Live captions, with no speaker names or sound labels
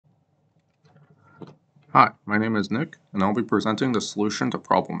Hi, my name is Nick, and I'll be presenting the solution to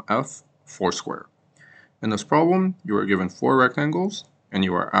problem F, Foursquare. In this problem, you are given four rectangles, and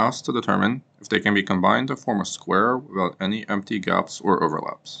you are asked to determine if they can be combined to form a square without any empty gaps or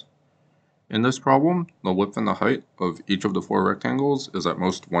overlaps. In this problem, the width and the height of each of the four rectangles is at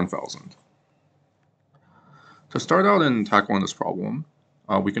most 1,000. To start out in tackling this problem,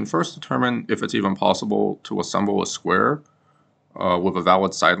 we can first determine if it's even possible to assemble a square with a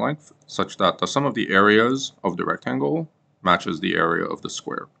valid side length, such that the sum of the areas of the rectangle matches the area of the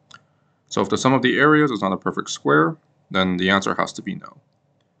square. So if the sum of the areas is not a perfect square, then the answer has to be no.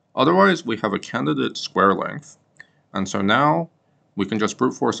 Otherwise, we have a candidate square length, and so now we can just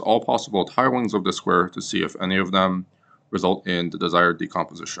brute force all possible tilings of the square to see if any of them result in the desired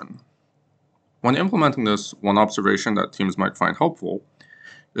decomposition. When implementing this, one observation that teams might find helpful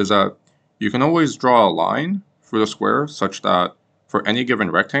is that you can always draw a line through the square such that for any given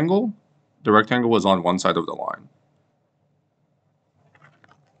rectangle, the rectangle is on one side of the line.